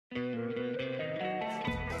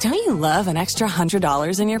Don't you love an extra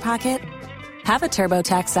 $100 in your pocket? Have a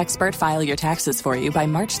TurboTax expert file your taxes for you by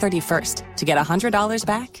March 31st to get $100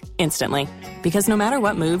 back instantly. Because no matter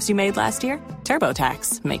what moves you made last year,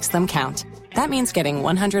 TurboTax makes them count. That means getting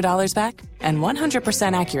 $100 back and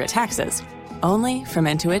 100% accurate taxes, only from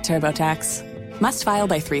Intuit TurboTax. Must file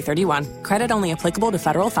by 3/31. Credit only applicable to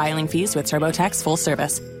federal filing fees with TurboTax full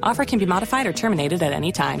service. Offer can be modified or terminated at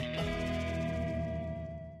any time.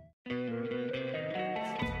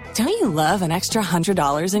 Don't you love an extra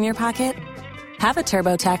 $100 in your pocket? Have a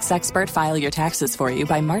TurboTax expert file your taxes for you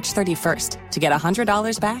by March 31st to get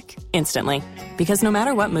 $100 back instantly. Because no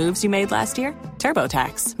matter what moves you made last year,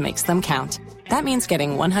 TurboTax makes them count. That means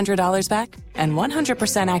getting $100 back and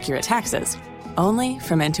 100% accurate taxes, only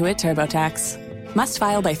from Intuit TurboTax. Must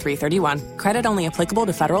file by 3/31. Credit only applicable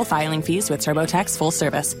to federal filing fees with TurboTax full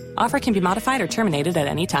service. Offer can be modified or terminated at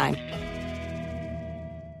any time.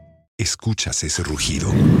 ¿Escuchas ese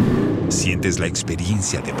rugido? ¿Sientes la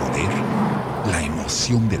experiencia de poder? ¿La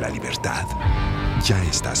emoción de la libertad? Ya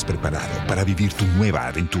estás preparado para vivir tu nueva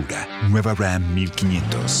aventura. Nueva Ram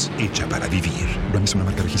 1500, hecha para vivir. Ram es una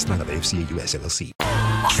marca registrada de FCA US LLC.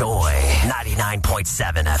 Joy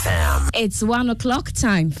 99.7 FM. It's 1 o'clock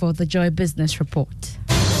time for the Joy Business Report.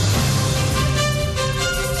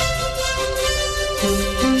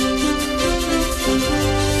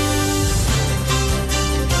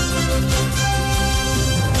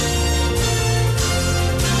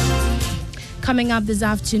 Coming up this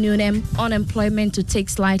afternoon, unemployment to take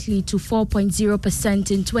slightly to 4.0%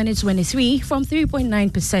 in 2023 from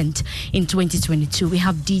 3.9% in 2022. We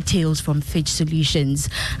have details from Fitch Solutions.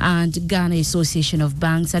 And Ghana Association of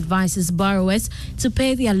Banks advises borrowers to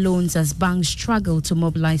pay their loans as banks struggle to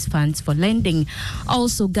mobilize funds for lending.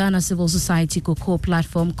 Also, Ghana Civil Society Cocoa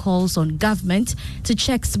Platform calls on government to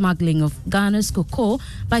check smuggling of Ghana's cocoa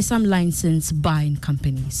by some licensed buying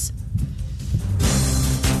companies.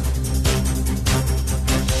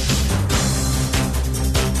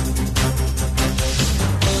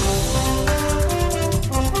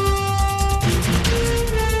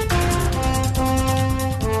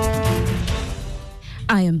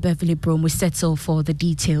 I am Beverly Brom. We settle for the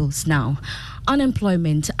details now.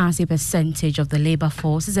 Unemployment as a percentage of the labor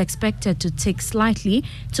force is expected to tick slightly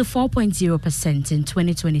to 4.0% in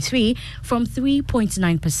 2023 from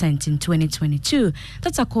 3.9% in 2022.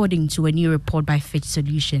 That's according to a new report by Fitch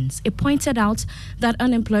Solutions. It pointed out that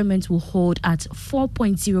unemployment will hold at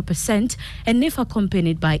 4.0%, and if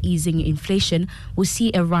accompanied by easing inflation, will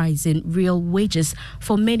see a rise in real wages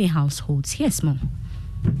for many households. Here's more.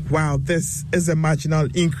 While this is a marginal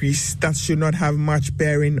increase that should not have much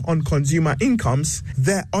bearing on consumer incomes,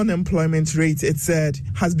 the unemployment rate, it said,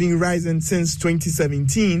 has been rising since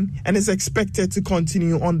 2017 and is expected to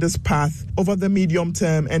continue on this path over the medium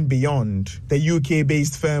term and beyond. The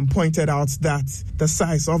UK-based firm pointed out that the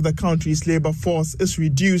size of the country's labor force is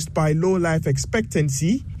reduced by low life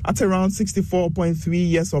expectancy at around 64.3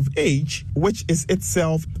 years of age, which is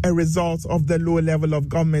itself a result of the low level of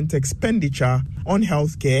government expenditure on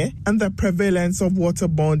healthcare and the prevalence of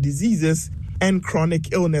waterborne diseases and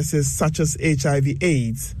chronic illnesses such as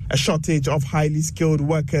HIV/AIDS. A shortage of highly skilled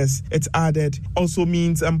workers, it added, also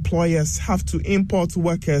means employers have to import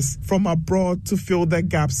workers from abroad to fill the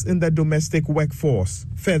gaps in the domestic workforce.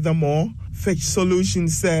 Furthermore, Fitch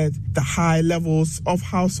Solutions said the high levels of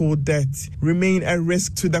household debt remain a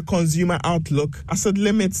risk to the consumer outlook as it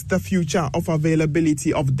limits the future of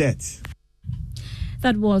availability of debt.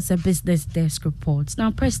 That was a Business Desk report. Now,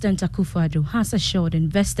 President Akufo-Addo has assured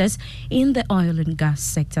investors in the oil and gas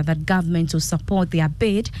sector that government will support their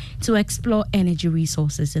bid to explore energy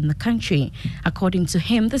resources in the country. According to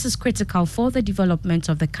him, this is critical for the development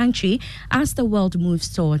of the country as the world moves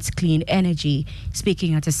towards clean energy.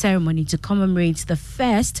 Speaking at a ceremony to commemorate the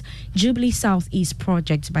first Jubilee Southeast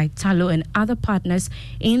project by Tullow and other partners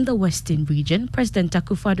in the Western region, President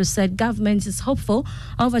Akufo-Addo said government is hopeful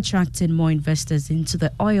of attracting more investors into the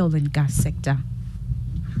oil and gas sector.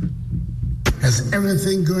 Has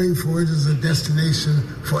everything going for it as a destination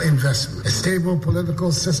for investment. A stable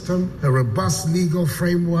political system, a robust legal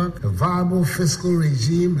framework, a viable fiscal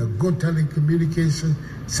regime, a good telecommunication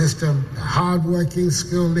system, a hard-working,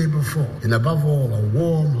 skilled labor force, and above all, a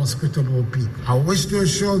warm, hospitable people. I wish to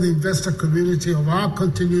assure the investor community of our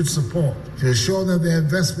continued support to ensure that their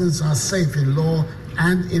investments are safe in law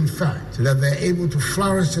and in fact, so that they're able to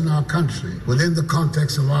flourish in our country within the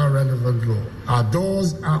context of our relevant law. Our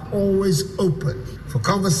doors are always open for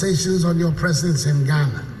conversations on your presence in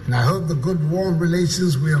Ghana, and I hope the good, warm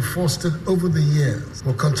relations we have fostered over the years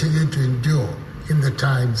will continue to endure in the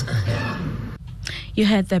times ahead. You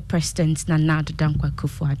heard the President Nana Addo Dankwa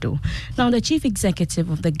Akufo-Addo. Now, the Chief Executive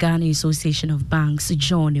of the Ghana Association of Banks,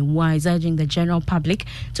 John Iwa, is urging the general public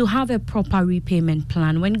to have a proper repayment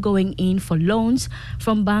plan when going in for loans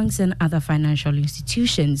from banks and other financial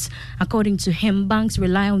institutions. According to him, banks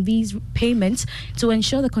rely on these payments to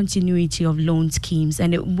ensure the continuity of loan schemes,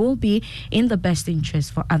 and it will be in the best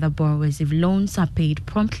interest for other borrowers if loans are paid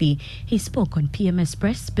promptly. He spoke on PM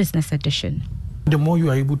Express Business Edition. The more you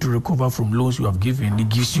are able to recover from loans you have given, it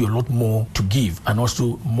gives you a lot more to give and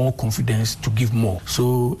also more confidence to give more.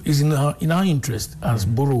 So it's in our interest as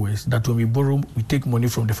borrowers that when we borrow, we take money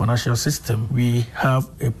from the financial system, we have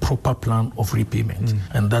a proper plan of repayment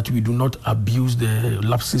and that we do not abuse the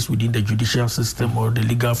lapses within the judicial system or the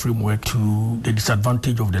legal framework to the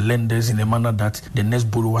disadvantage of the lenders in a manner that the next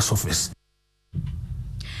borrower suffers.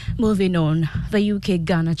 Moving on, the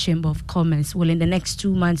UK-Ghana Chamber of Commerce will in the next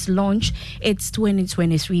 2 months launch its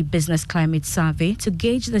 2023 Business Climate Survey to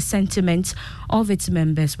gauge the sentiment of its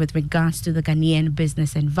members with regards to the Ghanaian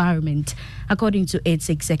business environment. According to its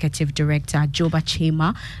Executive Director, Joba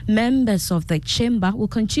Chema, members of the Chamber will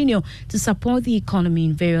continue to support the economy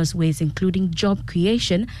in various ways, including job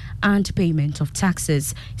creation and payment of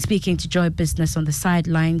taxes. Speaking to Joy Business on the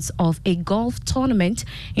sidelines of a golf tournament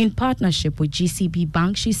in partnership with GCB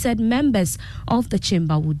Bank, she said members of the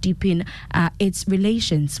chamber will deepen its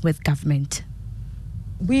relations with government.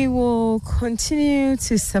 We will continue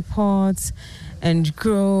to support and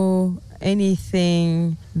grow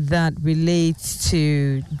anything that relates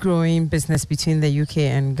to growing business between the UK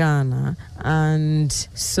and Ghana. And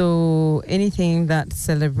so anything that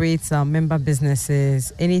celebrates our member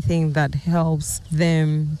businesses, anything that helps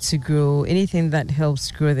them to grow, anything that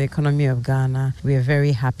helps grow the economy of Ghana, we are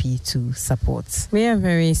very happy to support. We are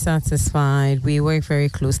very satisfied. We work very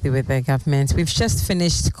closely with the government. We've just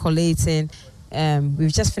finished collecting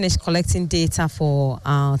data for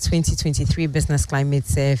our 2023 Business Climate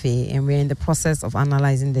Survey, and we're in the process of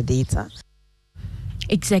analyzing the data.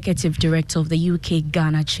 Executive Director of the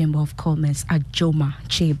UK-Ghana Chamber of Commerce, Ajoma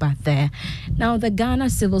Cheba there. Now, the Ghana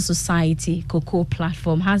Civil Society Cocoa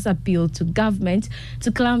Platform has appealed to government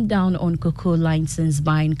to clamp down on cocoa license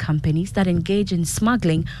buying companies that engage in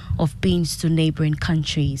smuggling of beans to neighboring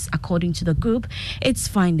countries. According to the group, its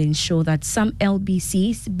findings show that some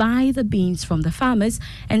LBCs buy the beans from the farmers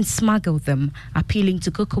and smuggle them. Appealing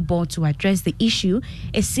to Cocoa Board to address the issue,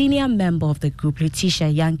 a senior member of the group, Letitia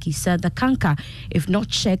Yankee, said the canker, if not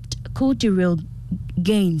checked, could derail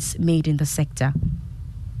gains made in the sector.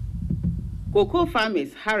 Cocoa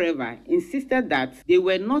farmers, however, insisted that they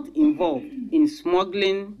were not involved in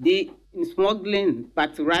smuggling,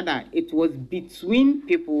 but rather it was between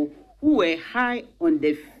people who were high on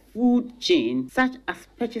the food chain, such as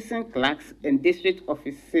purchasing clerks and district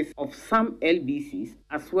officers of some LBCs,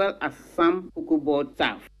 as well as some Cocoa Board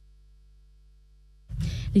staff.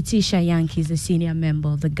 Letitia Yankee is a senior member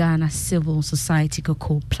of the Ghana Civil Society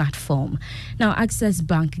Cocoa Platform. Now, Access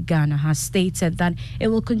Bank Ghana has stated that it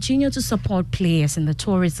will continue to support players in the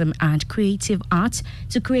tourism and creative arts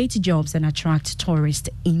to create jobs and attract tourists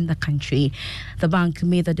in the country. The bank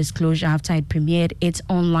made the disclosure after it premiered its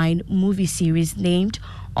online movie series named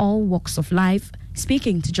All Walks of Life.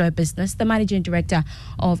 Speaking to Joy Business, the managing director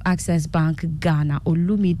of Access Bank Ghana,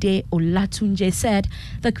 Olumide Olatunje, said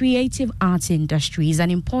the creative arts industry is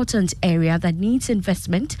an important area that needs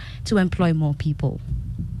investment to employ more people.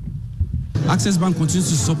 Access Bank continues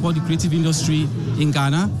to support the creative industry in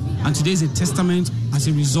Ghana, and today is a testament as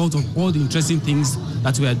a result of all the interesting things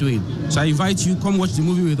that we are doing. So I invite you, come watch the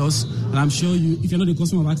movie with us, and I'm sure you, if you're not a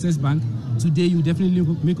customer of Access Bank, today you definitely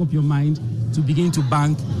make up your mind to begin to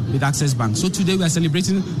bank with Access Bank. So today we are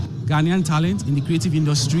celebrating Ghanaian talent in the creative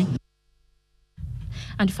industry.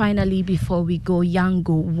 And finally, before we go,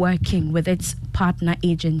 Yango, working with its partner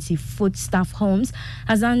agency Foodstuff Homes,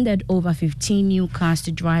 has handed over 15 new cars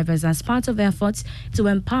to drivers as part of efforts to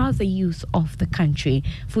empower the youth of the country.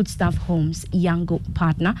 Foodstuff Homes, Yango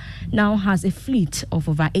partner, now has a fleet of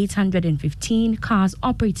over 815 cars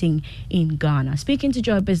operating in Ghana. Speaking to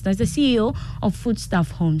Joy Business, the CEO of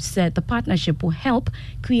Foodstuff Homes said the partnership will help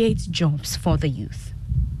create jobs for the youth.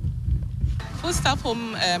 Foodstuff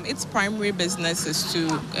Home, its primary business is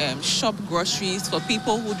to shop groceries for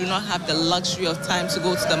people who do not have the luxury of time to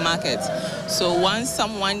go to the market. So once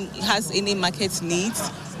someone has any market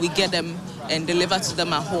needs, we get them and deliver to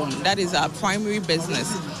them at home. That is our primary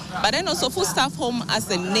business. But then also Foodstuff Home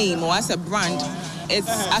as a name or as a brand, it's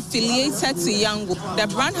affiliated to Yango. The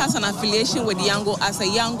brand has an affiliation with Yango as a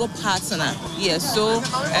Yango partner. Yes, so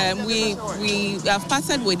we have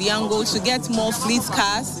partnered with Yango to get more fleet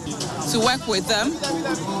cars to work with them.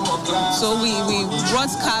 So we brought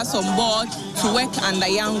cars on board to work under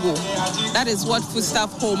Yango. That is what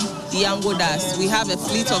Foodstuff Home Yango does. We have a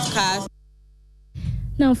fleet of cars.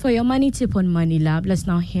 Now, for your money tip on Money Lab, let's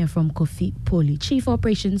now hear from Kofi Poli, Chief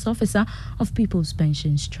Operations Officer of People's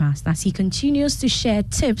Pensions Trust, as he continues to share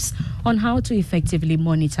tips on how to effectively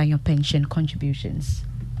monitor your pension contributions.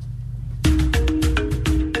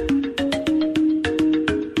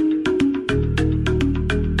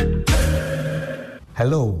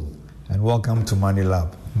 Hello, and welcome to Money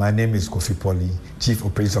Lab. My name is Kofi Poli, Chief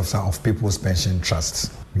Operations Officer of People's Pension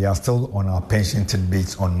Trust. We are still on our pension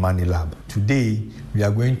tidbits on Money Lab. Today, we are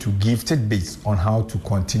going to give tidbits on how to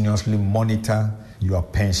continuously monitor your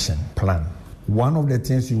pension plan. One of the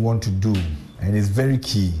things you want to do, and it's very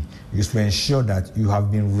key, is to ensure that you have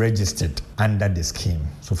been registered under the scheme.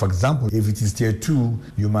 So for example, if it is tier 2,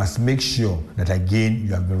 you must make sure that again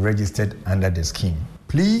you have been registered under the scheme.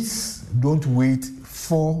 Please don't wait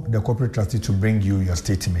for the corporate trustee to bring you your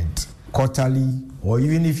statement. Quarterly, or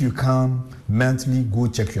even if you can, monthly, go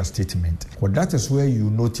check your statement. Well, that is where you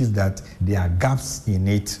notice that there are gaps in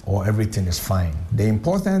it or everything is fine. The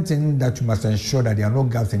important thing that you must ensure that there are no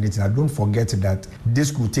gaps in it, and don't forget that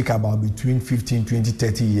this could take about between 15, 20,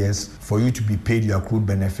 30 years for you to be paid your accrued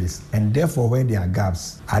benefits. And therefore, when there are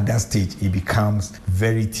gaps, at that stage, it becomes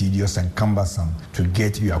very tedious and cumbersome to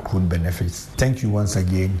get your accrued benefits. Thank you once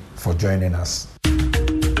again for joining us.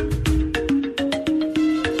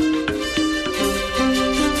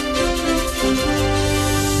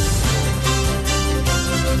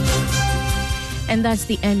 And that's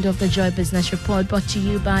the end of the Joy Business Report, brought to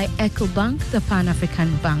you by EcoBank, the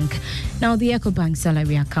Pan-African Bank. Now, the EcoBank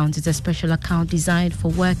salary account is a special account designed for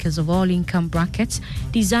workers of all income brackets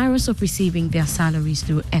desirous of receiving their salaries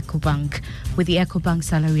through EcoBank. With the EcoBank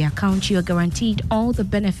salary account, you are guaranteed all the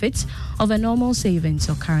benefits of a normal savings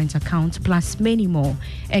or current account, plus many more.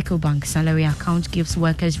 EcoBank salary account gives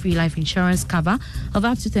workers free life insurance cover of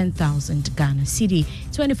up to 10,000 Ghana Cedi,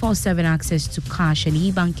 24/7 access to cash and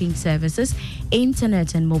e-banking services,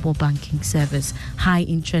 internet and mobile banking service, high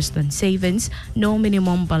interest on savings, no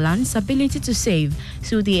minimum balance, ability to save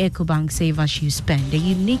through the EcoBank Save As You Spend, a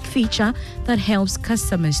unique feature that helps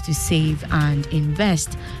customers to save and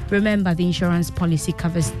invest. Remember, the insurance policy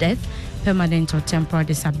covers death, permanent or temporary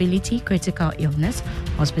disability, critical illness,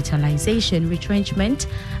 hospitalization, retrenchment,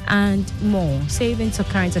 and more. Savings or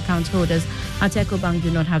current account holders at EcoBank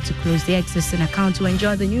do not have to close the existing account to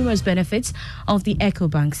enjoy the numerous benefits of the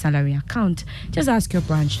EcoBank salary account. Just ask your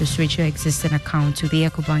branch to switch your existing account to the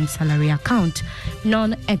EcoBank salary account.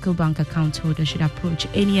 Non-EcoBank account holders should approach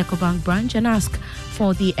any EcoBank branch and ask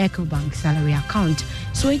for the EcoBank salary account.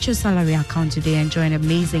 Switch your salary account today and enjoy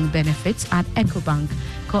amazing benefits at EcoBank.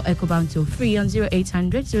 Call EcoBank toll free on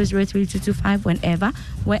 0800 003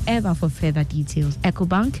 wherever for further details.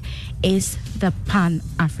 EcoBank is the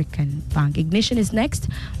Pan-African Bank. Ignition is next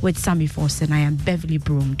with Sammy Forson. I am Beverly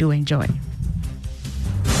Broom. Do enjoy.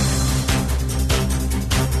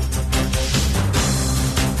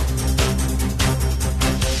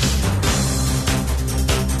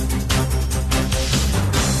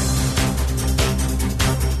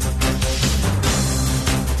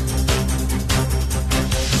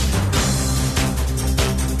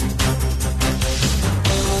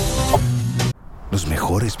 Los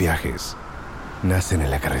mejores viajes nacen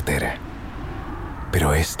en la carretera,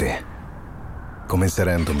 pero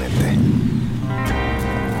comenzará en tu mente.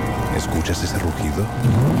 ¿Escuchas ese rugido?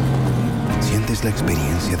 ¿Sientes la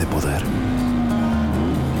experiencia de poder?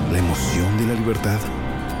 ¿La emoción de la libertad?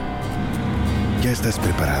 Ya estás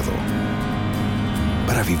preparado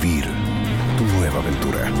para vivir tu nueva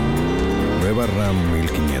aventura. Nueva Ram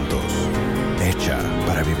 1500, hecha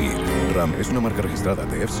para vivir. Ram es una marca registrada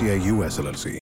de FCI US LLC.